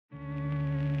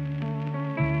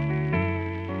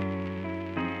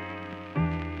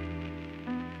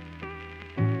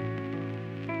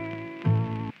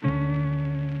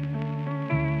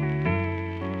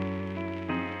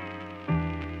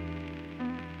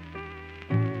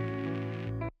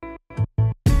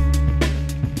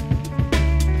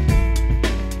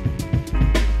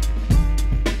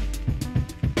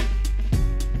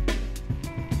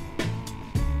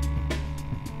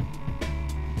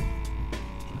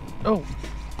Oh,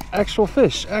 actual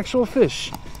fish, actual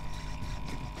fish.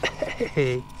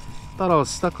 Hey, thought I was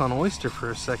stuck on oyster for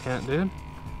a second, dude.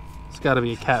 It's gotta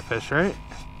be a catfish, right?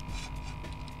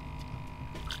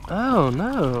 Oh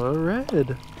no, a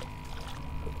red.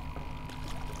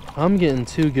 I'm getting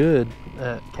too good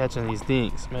at catching these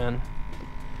dinks, man.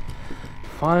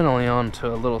 Finally onto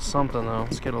a little something though.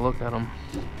 Let's get a look at them.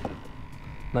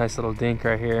 Nice little dink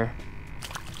right here.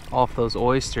 Off those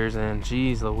oysters, and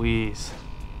geez Louise.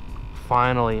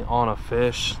 Finally on a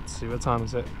fish. Let's see, what time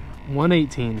is it?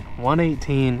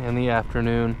 1:18 in the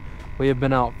afternoon. We have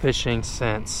been out fishing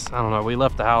since, I don't know, we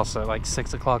left the house at like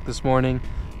 6 o'clock this morning.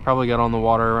 Probably got on the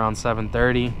water around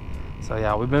 7:30. So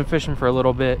yeah, we've been fishing for a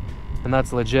little bit, and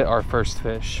that's legit our first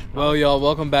fish. Well, y'all,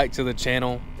 welcome back to the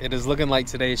channel. It is looking like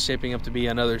today is shaping up to be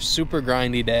another super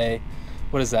grindy day.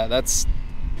 What is that? That's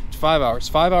 5 hours.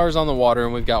 5 hours on the water,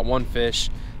 and we've got one fish.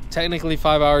 Technically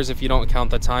 5 hours if you don't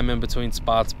count the time in between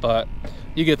spots, but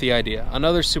you get the idea.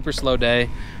 Another super slow day.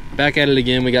 Back at it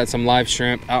again. We got some live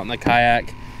shrimp out in the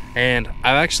kayak, and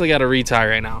I've actually got to retie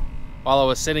right now. While I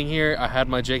was sitting here, I had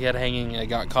my jig head hanging. I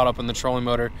got caught up in the trolling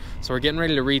motor, so we're getting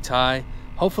ready to retie.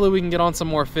 Hopefully we can get on some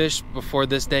more fish before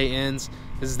this day ends.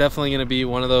 This is definitely going to be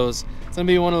one of those, it's going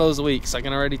to be one of those weeks, I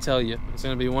can already tell you. It's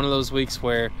going to be one of those weeks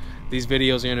where these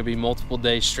videos are going to be multiple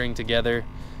days stringed together.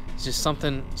 It's just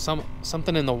something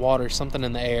in the water, something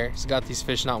in the air. It's got these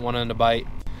fish not wanting to bite.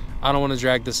 I don't want to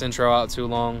drag this intro out too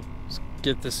long. Let's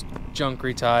get this junk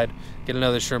retied, get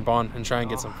another shrimp on, and try and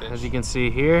get some fish. As you can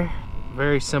see here,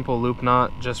 very simple loop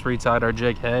knot, just retied our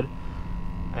jig head,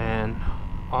 and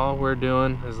all we're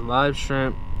doing is live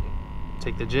shrimp.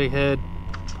 Take the jig head,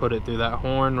 put it through that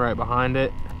horn right behind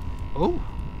it. Oh,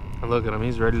 and look at him,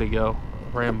 he's ready to go.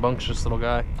 Rambunctious little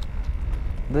guy.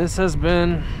 This has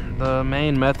been the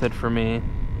main method for me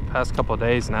past couple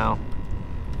days now.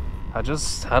 I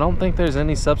don't think there's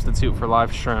any substitute for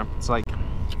live shrimp. It's like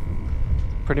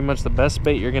pretty much the best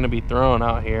bait you're gonna be throwing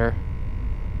out here.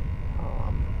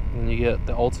 And you get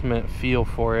the ultimate feel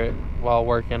for it while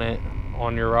working it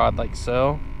on your rod like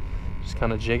so. Just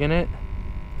kind of jigging it.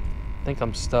 I think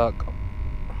I'm stuck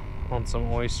on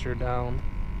some oyster down.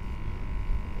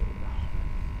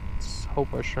 Let's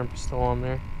hope our shrimp is still on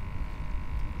there.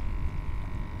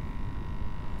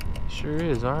 Sure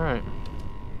is, alright.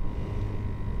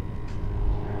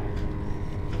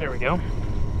 There we go.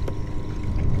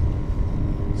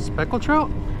 Speckled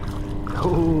trout?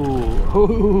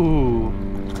 Ooh.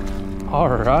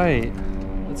 Alright.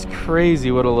 It's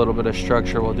crazy what a little bit of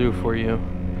structure will do for you.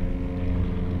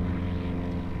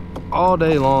 All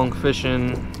day long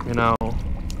fishing, you know,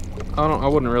 I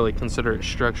wouldn't really consider it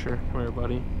structure. Come here,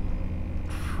 buddy.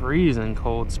 Freezing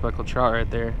cold speckled trout right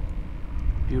there.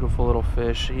 Beautiful little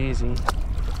fish,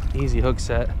 easy hook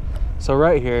set. So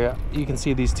right here, you can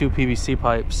see these two PVC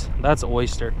pipes. That's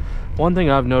oyster. One thing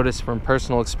I've noticed from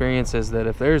personal experience is that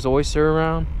if there's oyster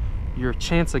around, your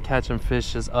chance of catching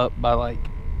fish is up by like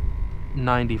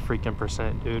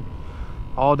 90% dude.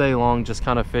 All day long, just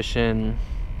kind of fishing,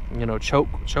 you know, choke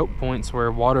points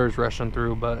where water is rushing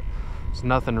through, but there's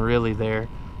nothing really there.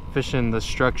 Fishing the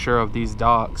structure of these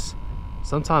docks.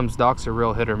 Sometimes docks are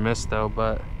real hit or miss though,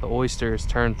 but the oysters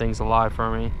turn things alive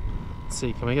for me. Let's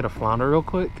see, can we get a flounder real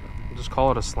quick? Just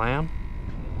call it a slam.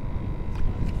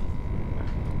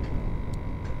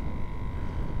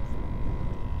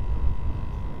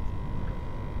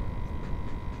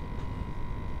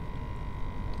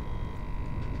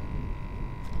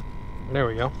 There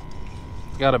we go.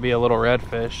 Gotta be a little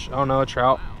redfish. Oh no, a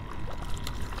trout.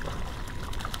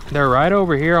 They're right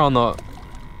over here on the,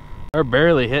 they're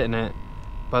barely hitting it,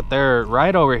 but they're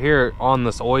right over here on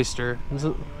this oyster.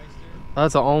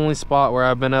 That's the only spot where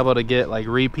I've been able to get like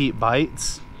repeat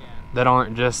bites that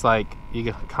aren't just like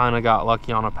you kind of got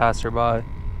lucky on a passerby.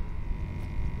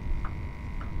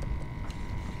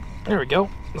 There we go.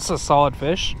 This is a solid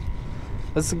fish.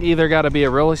 This either got to be a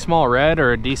really small red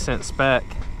or a decent speck.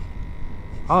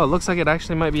 Oh, it looks like it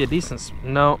actually might be a decent,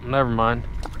 no, never mind.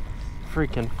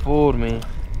 Freaking fooled me.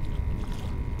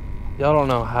 Y'all don't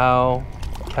know how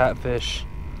catfish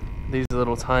these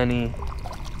little tiny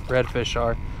redfish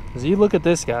are. As you look at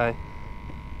this guy,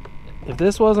 if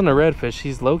this wasn't a redfish,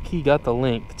 he's low-key got the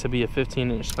length to be a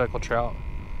 15-inch speckled trout.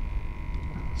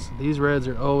 So these reds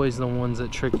are always the ones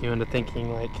that trick you into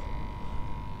thinking like,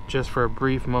 just for a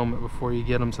brief moment before you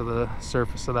get them to the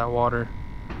surface of that water,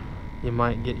 you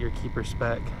might get your keeper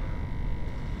speck.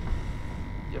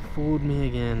 You fooled me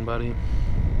again, buddy.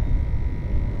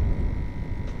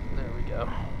 There we go.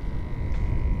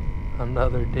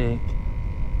 Another dink.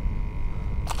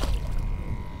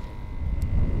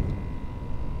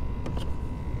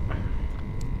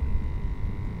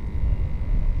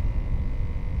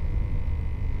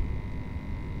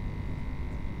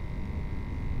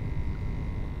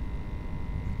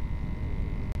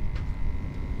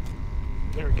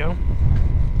 we go. Oh,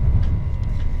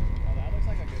 that looks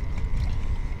like a good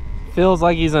one. Feels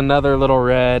like he's another little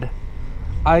red.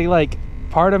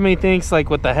 Part of me thinks like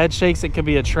with the head shakes it could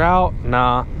be a trout.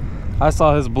 Nah, I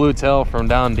saw his blue tail from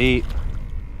down deep.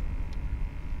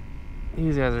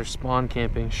 These guys are spawn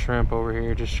camping shrimp over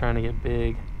here, just trying to get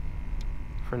big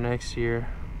for next year.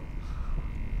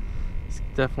 He's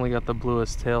definitely got the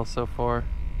bluest tail so far.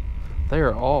 They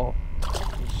are all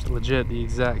legit the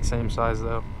exact same size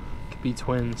though. Could be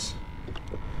twins.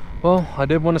 Well, I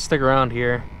did want to stick around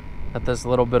here at this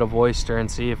little bit of oyster and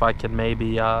see if I could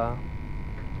maybe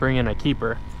bring in a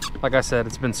keeper. Like I said,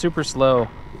 it's been super slow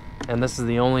and this is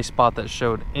the only spot that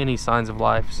showed any signs of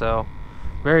life, so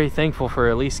very thankful for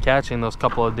at least catching those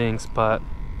couple of dinks, but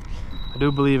I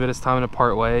do believe it is time to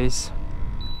part ways.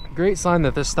 Great sign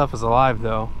that this stuff is alive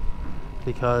though,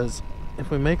 because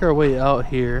if we make our way out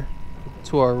here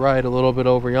to our right a little bit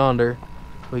over yonder,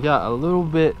 we got a little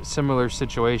bit similar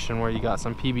situation where you got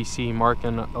some PVC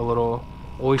marking a little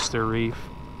oyster reef.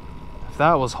 If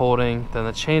that was holding, then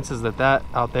the chances that that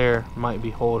out there might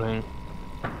be holding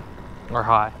are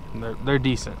high. They're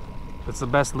decent. It's the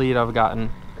best lead I've gotten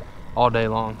all day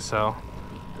long, so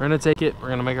we're gonna take it. We're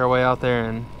gonna make our way out there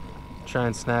and try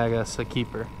and snag us a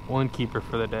keeper, one keeper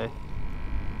for the day.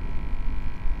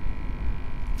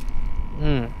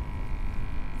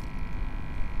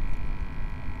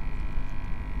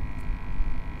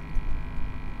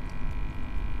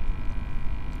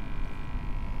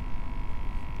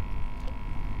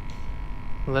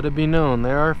 Let it be known,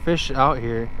 there are fish out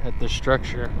here at this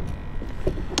structure.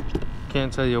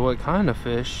 Can't tell you what kind of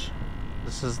fish.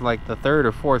 This is like the 3rd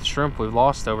or 4th shrimp we've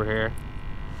lost over here.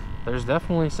 There's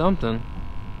definitely something.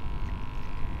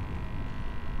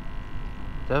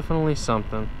 Definitely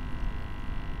something.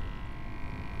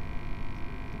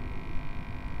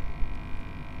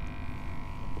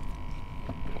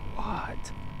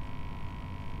 What?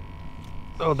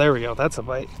 Oh, there we go. That's a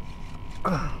bite.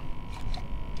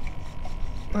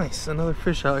 Nice, another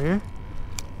fish out here.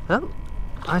 That,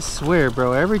 I swear,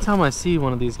 bro, every time I see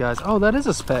one of these guys, oh, that is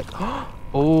a speck.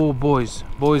 Oh, boys.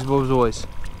 I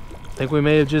think we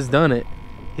may have just done it.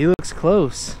 He looks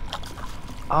close.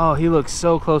 Oh, he looks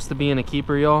so close to being a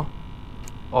keeper, y'all.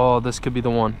 Oh, this could be the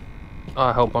one.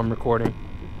 I hope I'm recording.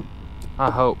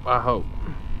 I hope. All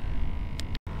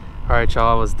right,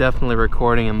 y'all, I was definitely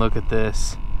recording, and look at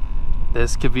this.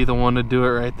 This could be the one to do it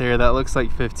right there. That looks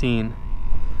like 15.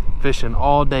 Fishing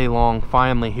all day long,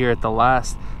 finally here at the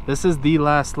last. This is the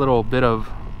last little bit of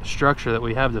structure that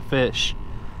we have to fish.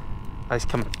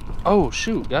 Oh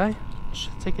shoot, guy,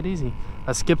 take it easy.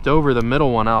 I skipped over the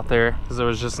middle one out there because there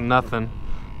was just nothing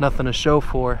to show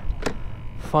for.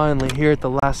 Finally here at the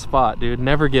last spot, dude.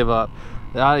 Never give up.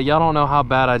 Y'all don't know how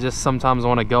bad I just sometimes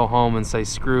want to go home and say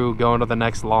screw going to the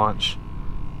next launch.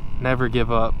 Never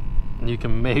give up. You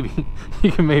can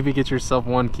maybe get yourself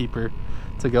one keeper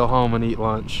to go home and eat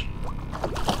lunch.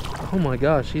 Oh my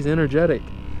gosh, he's energetic.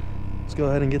 Let's go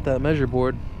ahead and get that measure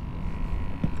board.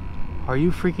 Are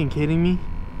you freaking kidding me?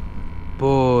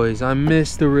 Boys, I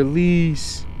missed the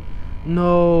release.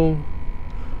 No.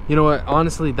 You know what?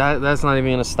 Honestly, that's not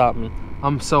even gonna stop me.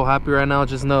 I'm so happy right now.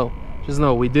 Just know,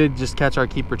 we did just catch our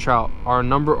keeper trout. Our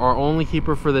only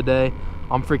keeper for the day.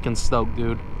 I'm freaking stoked,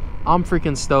 dude. I'm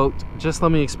freaking stoked. Just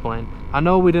let me explain. I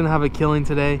know we didn't have a killing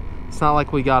today. It's not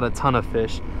like we got a ton of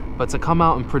fish, but to come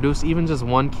out and produce even just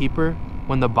one keeper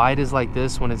when the bite is like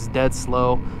this, when it's dead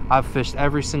slow. I've fished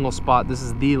every single spot. This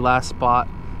is the last spot.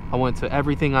 I went to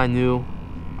everything I knew.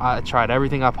 I tried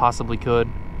everything I possibly could,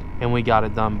 and we got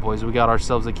it done, boys. We got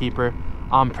ourselves a keeper.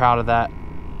 I'm proud of that.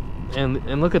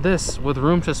 And look at this, with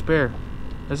room to spare.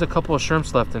 There's a couple of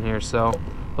shrimps left in here, so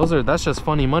that's just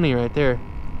funny money right there.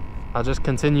 I'll just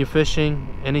continue fishing.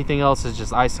 Anything else is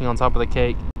just icing on top of the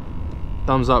cake.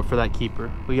 Thumbs up for that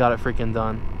keeper. We got it freaking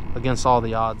done against all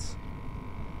the odds.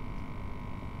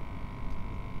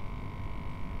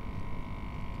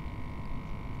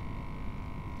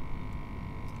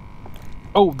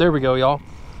 Oh, there we go, y'all.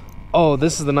 Oh,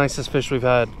 this is the nicest fish we've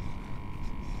had.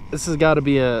 This has got to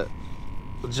be a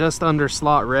just under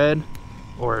slot red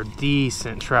or a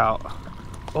decent trout.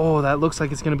 Oh, that looks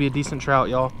like it's going to be a decent trout,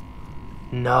 y'all.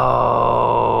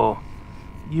 No.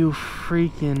 You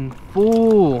freaking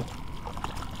fool.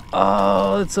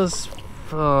 Oh, it's it's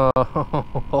a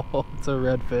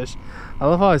redfish. I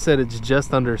love how I said it's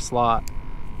just under slot.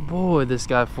 Boy, this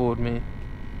guy fooled me.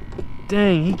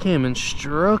 Dang, he came and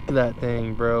struck that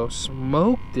thing, bro.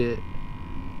 Smoked it.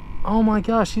 Oh my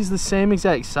gosh, he's the same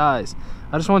exact size.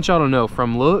 I just want y'all to know,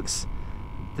 from looks,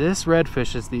 this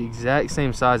redfish is the exact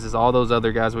same size as all those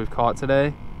other guys we've caught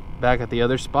today back at the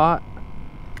other spot.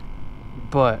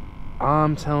 But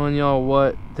I'm telling y'all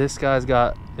what this guy's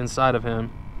got inside of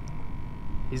him.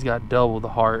 He's got double the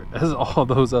heart as all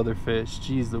those other fish.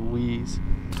 Jeez Louise.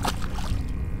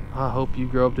 I hope you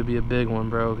grow up to be a big one,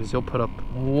 bro, because you'll put up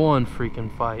one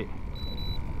freaking fight.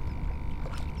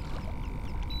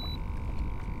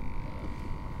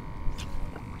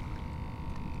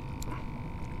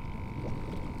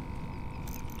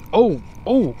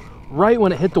 Oh, right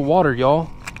when it hit the water, y'all.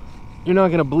 You're not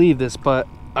gonna believe this, but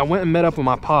I went and met up with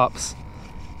my pops,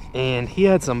 and he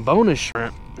had some bonus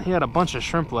shrimp. He had a bunch of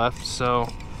shrimp left, so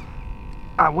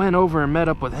I went over and met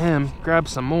up with him, grabbed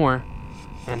some more,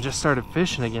 and just started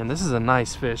fishing again. This is a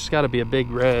nice fish. It's gotta be a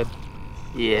big red.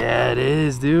 Yeah, it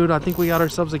is, dude. I think we got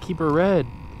ourselves a keeper red.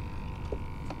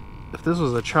 If this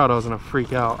was a trout, I was gonna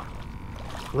freak out.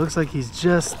 Looks like he's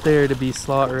just there to be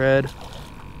slot red.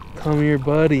 Come here,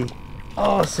 buddy.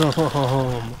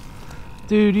 Awesome.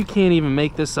 Dude, you can't even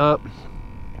make this up.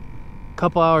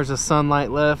 Couple hours of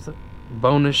sunlight left,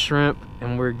 bonus shrimp,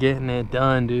 and we're getting it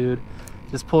done, dude.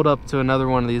 Just pulled up to another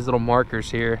one of these little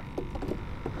markers here,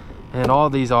 and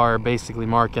all these are basically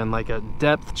marking like a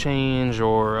depth change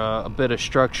or a bit of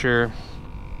structure.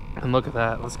 And look at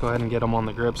that. Let's go ahead and get him on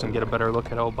the grips and get a better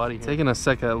look at old buddy here. Taking a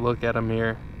second look at him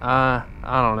here. I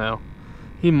don't know.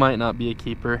 He might not be a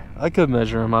keeper. I could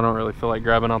measure him. I don't really feel like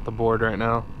grabbing out the board right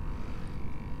now.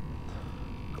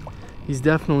 He's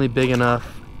definitely big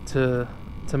enough to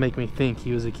make me think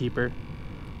he was a keeper.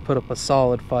 Put up a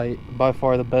solid fight. By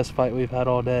far the best fight we've had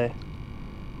all day.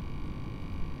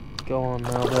 Go on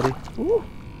now, buddy. Woo.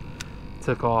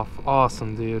 Took off.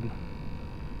 Awesome, dude.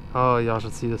 Oh, y'all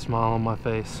should see the smile on my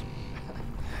face.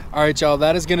 All right, y'all,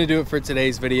 that is gonna do it for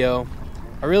today's video.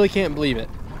 I really can't believe it.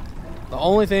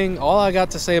 All I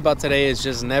got to say about today is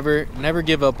just never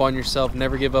give up on yourself,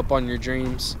 never give up on your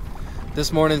dreams.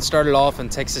 This morning started off in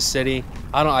Texas City.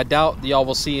 I doubt y'all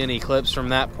will see any clips from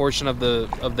that portion of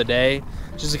the day,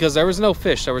 just because there was no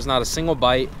fish. There was not a single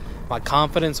bite. My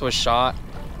confidence was shot.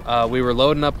 We were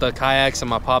loading up the kayaks, and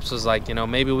my pops was like, you know,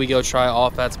 maybe we go try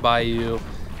Off That's Bayou,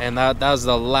 and that was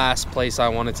the last place I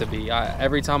wanted to be.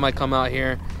 Every time I come out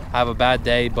here, I have a bad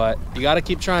day, but you got to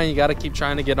keep trying. You got to keep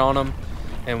trying to get on them.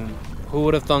 And who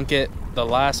would have thunk it? The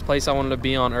last place I wanted to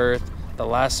be on earth, the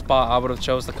last spot I would have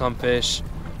chose to come fish.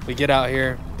 We get out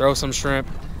here, throw some shrimp,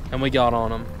 and we got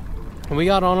on them. And we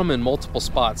got on them in multiple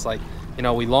spots. Like, you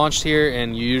know, we launched here,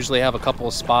 and you usually have a couple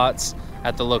of spots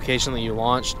at the location that you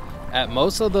launched. At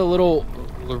most of the little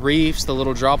reefs, the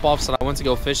little drop-offs that I went to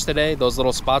go fish today, those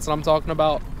little spots that I'm talking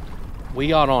about, we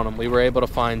got on them. We were able to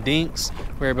find dinks,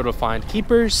 we were able to find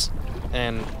keepers,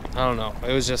 and I don't know,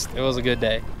 it was a good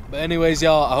day. But anyways,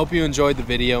 y'all, I hope you enjoyed the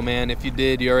video, man. If you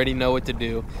did, you already know what to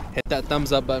do. Hit that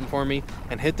thumbs up button for me,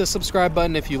 and hit the subscribe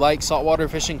button if you like saltwater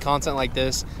fishing content like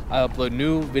this. I upload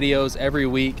new videos every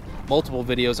week, multiple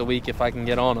videos a week if I can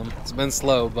get on them. It's been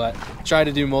slow, but try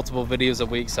to do multiple videos a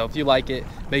week. So if you like it,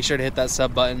 make sure to hit that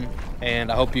sub button, and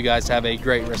I hope you guys have a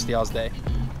great rest of y'all's day.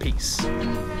 Peace.